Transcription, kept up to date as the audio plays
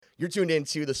You're tuned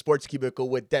into the Sports Cubicle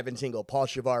with Devin Tingle, Paul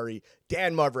Shivari,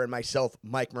 Dan Marver, and myself,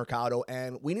 Mike Mercado.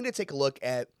 And we need to take a look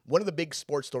at one of the big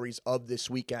sports stories of this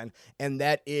weekend, and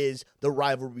that is the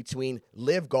rivalry between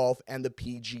LIV Golf and the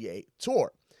PGA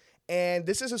Tour. And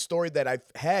this is a story that I've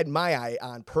had my eye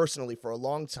on personally for a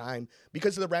long time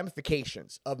because of the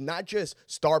ramifications of not just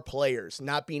star players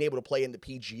not being able to play in the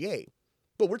PGA,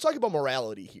 but we're talking about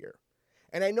morality here.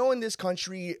 And I know in this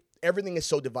country, everything is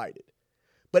so divided.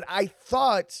 But I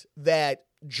thought that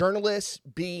journalists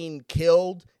being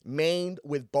killed, maimed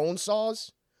with bone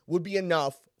saws would be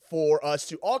enough for us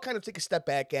to all kind of take a step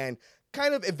back and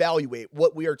kind of evaluate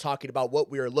what we are talking about, what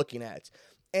we are looking at.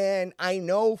 And I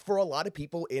know for a lot of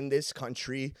people in this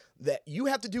country that you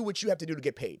have to do what you have to do to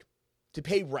get paid, to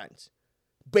pay rent,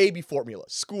 baby formula,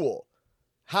 school,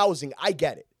 housing. I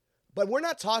get it. But we're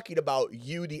not talking about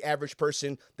you, the average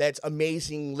person that's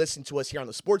amazing, listen to us here on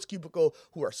the Sports Cubicle,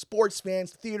 who are sports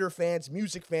fans, theater fans,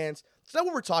 music fans. It's not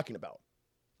what we're talking about.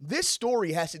 This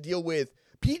story has to deal with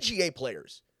PGA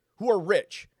players who are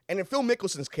rich, and in Phil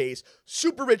Mickelson's case,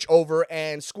 super rich over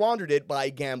and squandered it by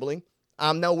gambling.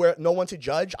 I'm no one to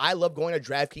judge. I love going to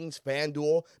DraftKings,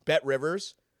 FanDuel,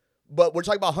 BetRivers, but we're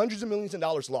talking about hundreds of millions of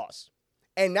dollars lost.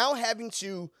 And now having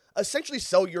to essentially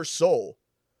sell your soul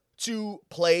to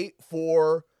play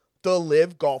for the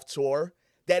LIV Golf Tour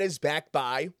that is backed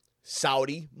by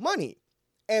Saudi money.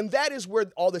 And that is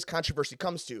where all this controversy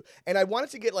comes to. And I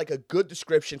wanted to get like a good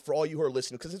description for all you who are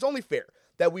listening, because it's only fair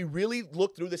that we really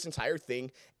look through this entire thing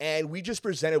and we just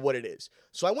presented what it is.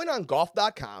 So I went on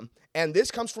golf.com, and this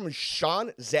comes from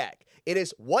Sean Zack. It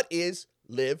is, what is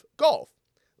LIV Golf?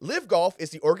 LIV Golf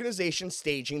is the organization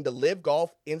staging the LIV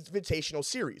Golf Invitational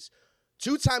Series.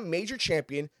 Two-time major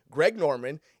champion Greg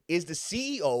Norman is the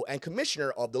CEO and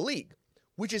commissioner of the league,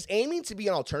 which is aiming to be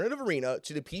an alternative arena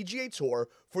to the PGA Tour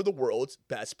for the world's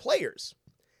best players.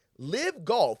 LIV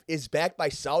Golf is backed by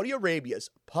Saudi Arabia's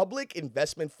Public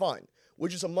Investment Fund,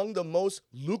 which is among the most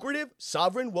lucrative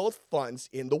sovereign wealth funds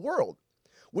in the world,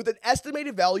 with an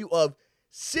estimated value of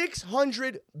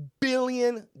 $600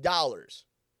 billion.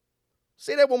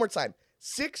 Say that one more time,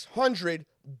 $600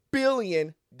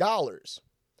 billion.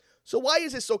 So why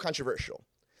is this so controversial?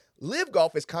 LIV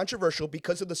Golf is controversial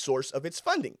because of the source of its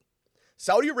funding.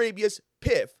 Saudi Arabia's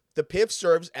PIF, the PIF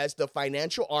serves as the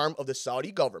financial arm of the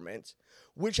Saudi government,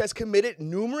 which has committed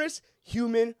numerous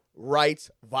human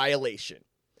rights violations.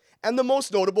 And the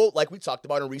most notable, like we talked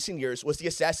about in recent years, was the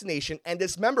assassination and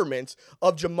dismemberment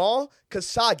of Jamal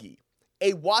Khashoggi,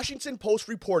 a Washington Post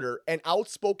reporter and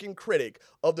outspoken critic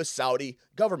of the Saudi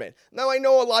government. Now, I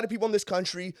know a lot of people in this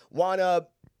country want to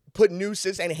put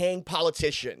nooses and hang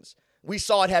politicians. We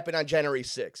saw it happen on January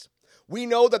 6th. We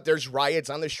know that there's riots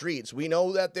on the streets. We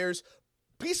know that there's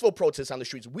peaceful protests on the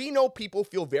streets. We know people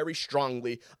feel very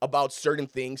strongly about certain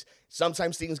things.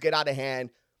 Sometimes things get out of hand.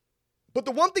 But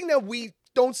the one thing that we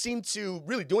don't seem to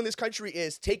really do in this country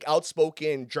is take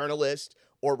outspoken journalists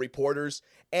or reporters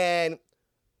and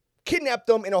kidnap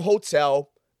them in a hotel,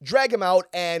 drag them out,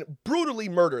 and brutally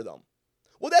murder them.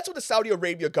 Well, that's what the Saudi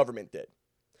Arabia government did.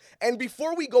 And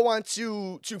before we go on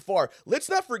too far, let's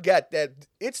not forget that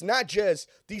it's not just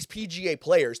these PGA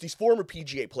players, these former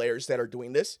PGA players that are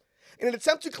doing this. In an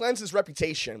attempt to cleanse his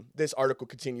reputation, this article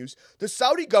continues, the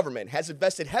Saudi government has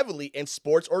invested heavily in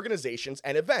sports organizations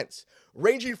and events,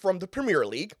 ranging from the Premier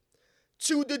League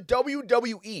to the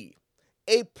WWE,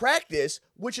 a practice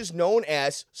which is known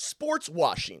as sports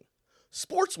washing.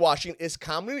 Sports washing is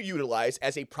commonly utilized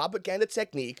as a propaganda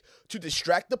technique to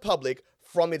distract the public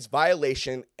from its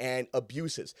violation and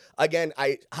abuses. Again,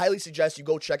 I highly suggest you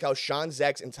go check out Sean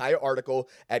Zack's entire article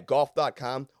at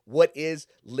golf.com. What is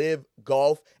LIV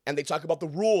Golf? And they talk about the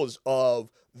rules of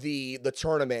the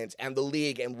tournament and the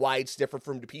league and why it's different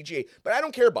from the PGA. But I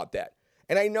don't care about that.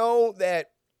 And I know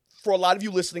that for a lot of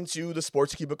you listening to the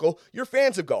Sports Cubicle, you're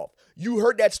fans of golf. You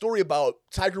heard that story about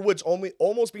Tiger Woods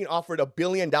almost being offered $1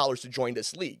 billion to join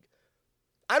this league.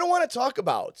 I don't want to talk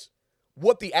about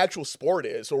what the actual sport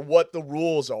is or what the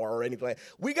rules are or anything like that.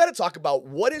 We got to talk about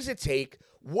what does it take,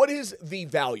 what is the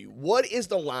value, what is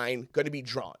the line going to be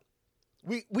drawn.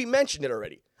 We mentioned it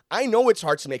already. I know it's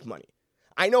hard to make money.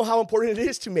 I know how important it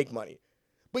is to make money.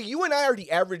 But you and I are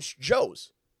the average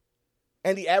Joes.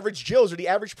 And the average Joes or the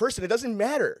average person, it doesn't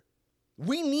matter.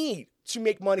 We need to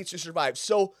make money to survive.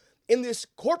 So in this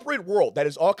corporate world that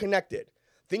is all connected,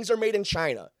 things are made in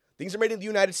China, things are made in the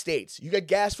United States, you get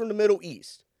gas from the Middle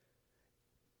East.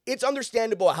 It's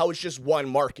understandable how it's just one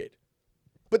market.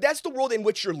 But that's the world in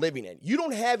which you're living in. You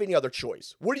don't have any other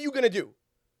choice. What are you going to do?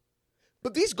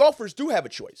 But these golfers do have a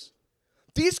choice.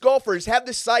 These golfers have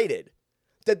decided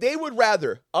that they would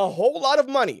rather a whole lot of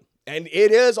money, And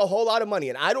it is a whole lot of money.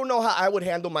 And I don't know how I would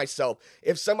handle myself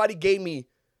if somebody gave me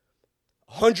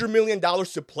 $100 million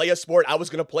to play a sport I was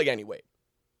going to play anyway.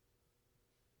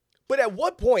 But at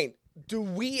what point do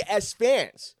we as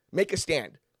fans make a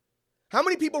stand? How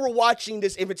many people were watching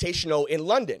this Invitational in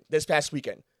London this past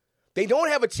weekend? They don't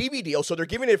have a TV deal, so they're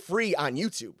giving it free on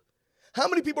YouTube. How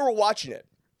many people were watching it?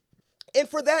 And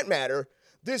for that matter,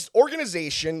 this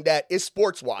organization that is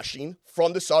sports washing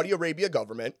from the Saudi Arabia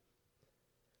government,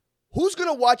 who's going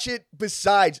to watch it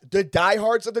besides the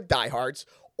diehards of the diehards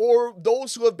or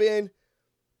those who have been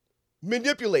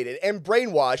manipulated and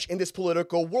brainwashed in this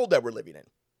political world that we're living in?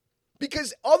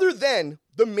 Because other than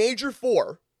the major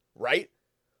four, right?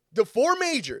 The four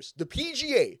majors, the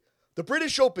PGA, the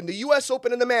British Open, the US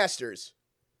Open, and the Masters,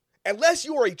 unless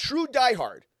you are a true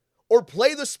diehard or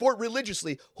play the sport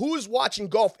religiously, who is watching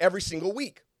golf every single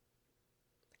week?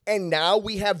 And now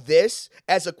we have this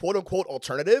as a quote-unquote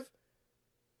alternative.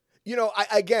 You know,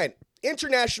 again,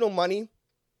 international money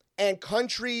and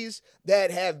countries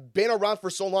that have been around for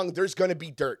so long, there's going to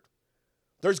be dirt.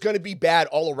 There's going to be bad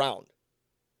all around.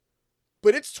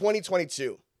 But it's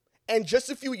 2022. And just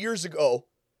a few years ago,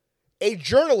 a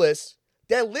journalist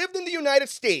that lived in the United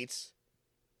States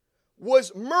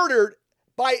was murdered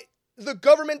by the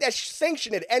government that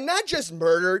sanctioned it. And not just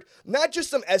murdered, not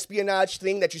just some espionage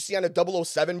thing that you see on a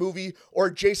 007 movie or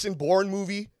a Jason Bourne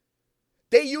movie.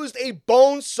 They used a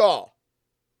bone saw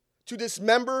to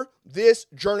dismember this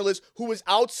journalist who was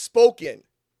outspoken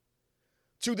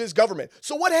to this government.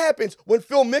 So what happens when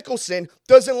Phil Mickelson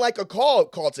doesn't like a call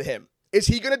to him? Is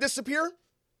he going to disappear?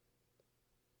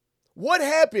 What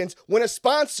happens when a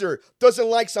sponsor doesn't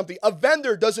like something, a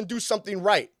vendor doesn't do something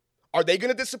right? Are they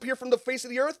going to disappear from the face of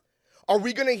the earth? Are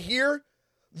we going to hear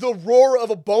the roar of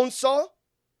a bone saw?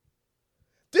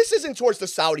 This isn't towards the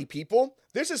Saudi people.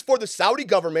 This is for the Saudi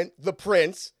government, the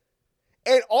prince,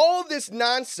 and all this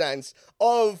nonsense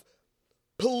of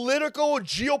political,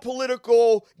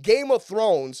 geopolitical Game of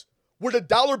Thrones where the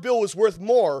dollar bill is worth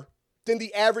more than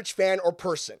the average fan or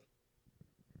person.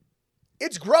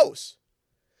 It's gross.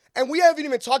 And we haven't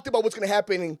even talked about what's going to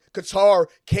happen in Qatar,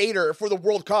 Qatar for the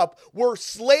World Cup, where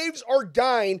slaves are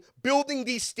dying building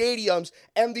these stadiums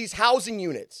and these housing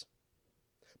units.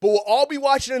 But we'll all be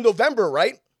watching in November,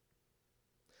 right?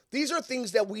 These are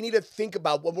things that we need to think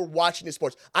about when we're watching the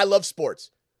sports. I love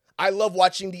sports. I love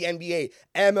watching the NBA,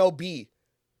 MLB,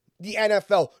 the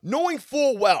NFL, knowing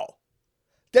full well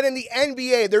that in the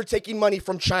NBA, they're taking money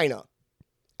from China.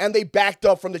 And they backed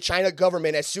up from the China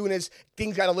government as soon as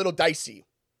things got a little dicey.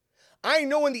 I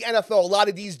know in the NFL, a lot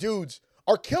of these dudes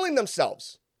are killing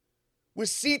themselves with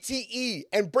CTE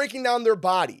and breaking down their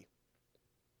body.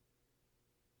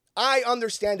 I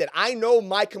understand it. I know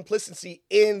my complicity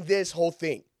in this whole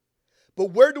thing.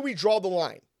 But where do we draw the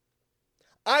line?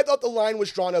 I thought the line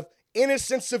was drawn of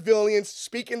innocent civilians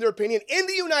speaking their opinion in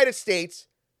the United States,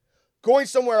 going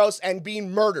somewhere else and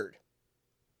being murdered.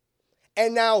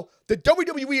 And now the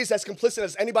WWE is as complicit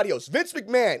as anybody else. Vince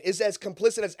McMahon is as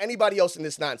complicit as anybody else in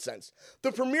this nonsense.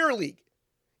 The Premier League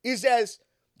is as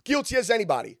guilty as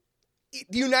anybody.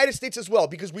 The United States as well,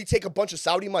 because we take a bunch of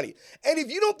Saudi money. And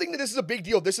if you don't think that this is a big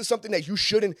deal, this is something that you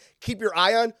shouldn't keep your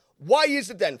eye on, why is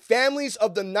it then families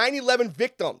of the 9/11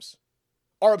 victims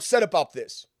are upset about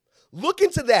this? Look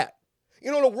into that. You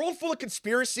know, in a world full of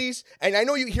conspiracies, and I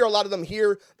know you hear a lot of them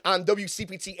here on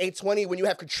WCPT 820 when you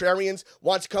have contrarians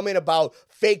want to come in about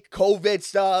fake COVID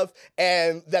stuff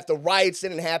and that the riots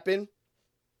didn't happen.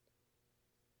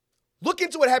 Look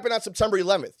into what happened on September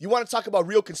 11th. You want to talk about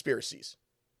real conspiracies.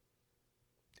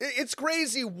 It's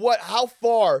crazy how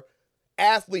far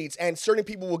athletes and certain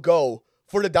people will go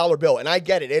for the dollar bill. And I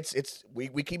get it.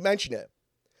 We keep mentioning it.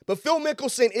 But Phil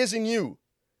Mickelson isn't you.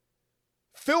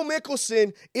 Phil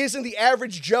Mickelson isn't the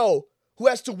average Joe who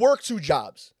has to work 2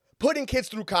 jobs, putting kids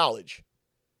through college.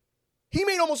 He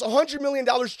made almost $100 million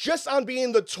just on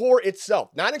being the tour itself,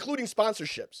 not including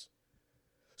sponsorships.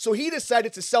 So he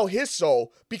decided to sell his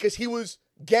soul because he was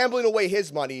gambling away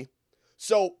his money.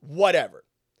 So whatever.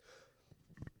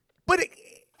 But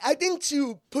I think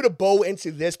to put a bow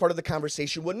into this part of the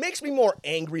conversation, what makes me more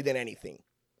angry than anything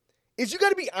is you got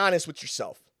to be honest with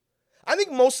yourself. I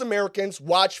think most Americans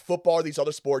watch football or these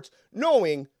other sports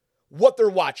knowing what they're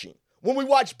watching. When we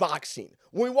watch boxing,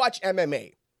 when we watch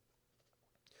MMA.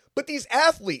 But these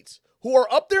athletes who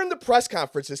are up there in the press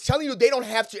conferences telling you they don't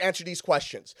have to answer these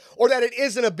questions or that it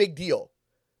isn't a big deal.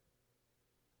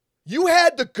 You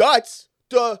had the guts,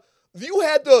 you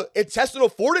had the intestinal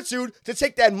fortitude to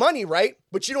take that money, right?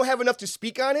 But you don't have enough to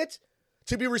speak on it,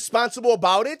 to be responsible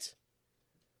about it.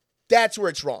 That's where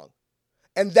it's wrong.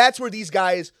 And that's where these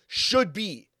guys should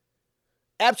be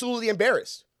absolutely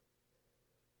embarrassed.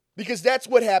 Because that's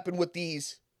what happened with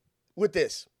this.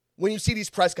 When you see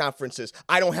these press conferences,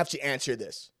 I don't have to answer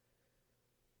this.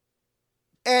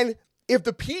 And if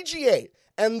the PGA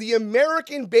and the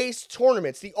American-based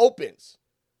tournaments, the Opens,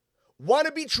 want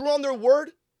to be true on their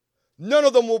word, none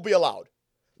of them will be allowed.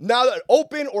 Now, an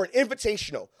Open or an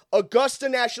Invitational, Augusta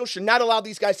National should not allow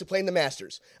these guys to play in the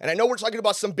Masters. And I know we're talking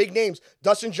about some big names,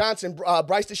 Dustin Johnson,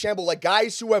 Bryce DeChambeau, like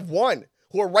guys who have won,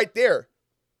 who are right there.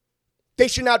 They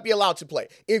should not be allowed to play.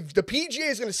 If the PGA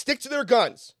is going to stick to their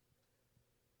guns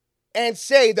and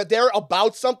say that they're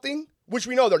about something, which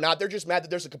we know they're not, they're just mad that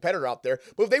there's a competitor out there.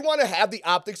 But if they want to have the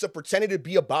optics of pretending to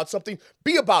be about something,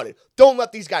 be about it. Don't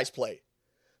let these guys play.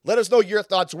 Let us know your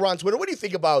thoughts. We're on Twitter. What do you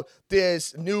think about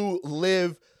this new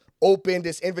Live Open,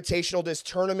 this invitational, this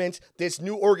tournament, this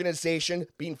new organization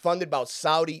being funded by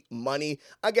Saudi money?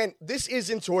 Again, this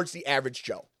isn't towards the average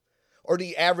Joe or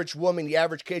the average woman, the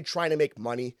average kid trying to make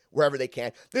money wherever they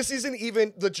can. This isn't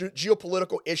even the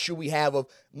geopolitical issue we have of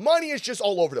money is just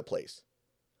all over the place.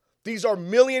 These are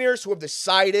millionaires who have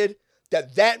decided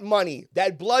that money,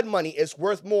 that blood money, is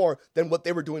worth more than what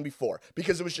they were doing before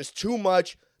because it was just too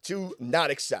much to not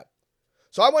accept.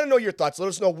 So I want to know your thoughts. Let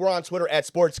us know. We're on Twitter at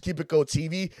SportsKeepItGo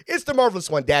TV. It's the Marvelous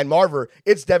One, Dan Marver.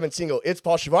 It's Devin Tingle. It's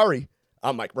Paul Shivari.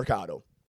 I'm Mike Mercado.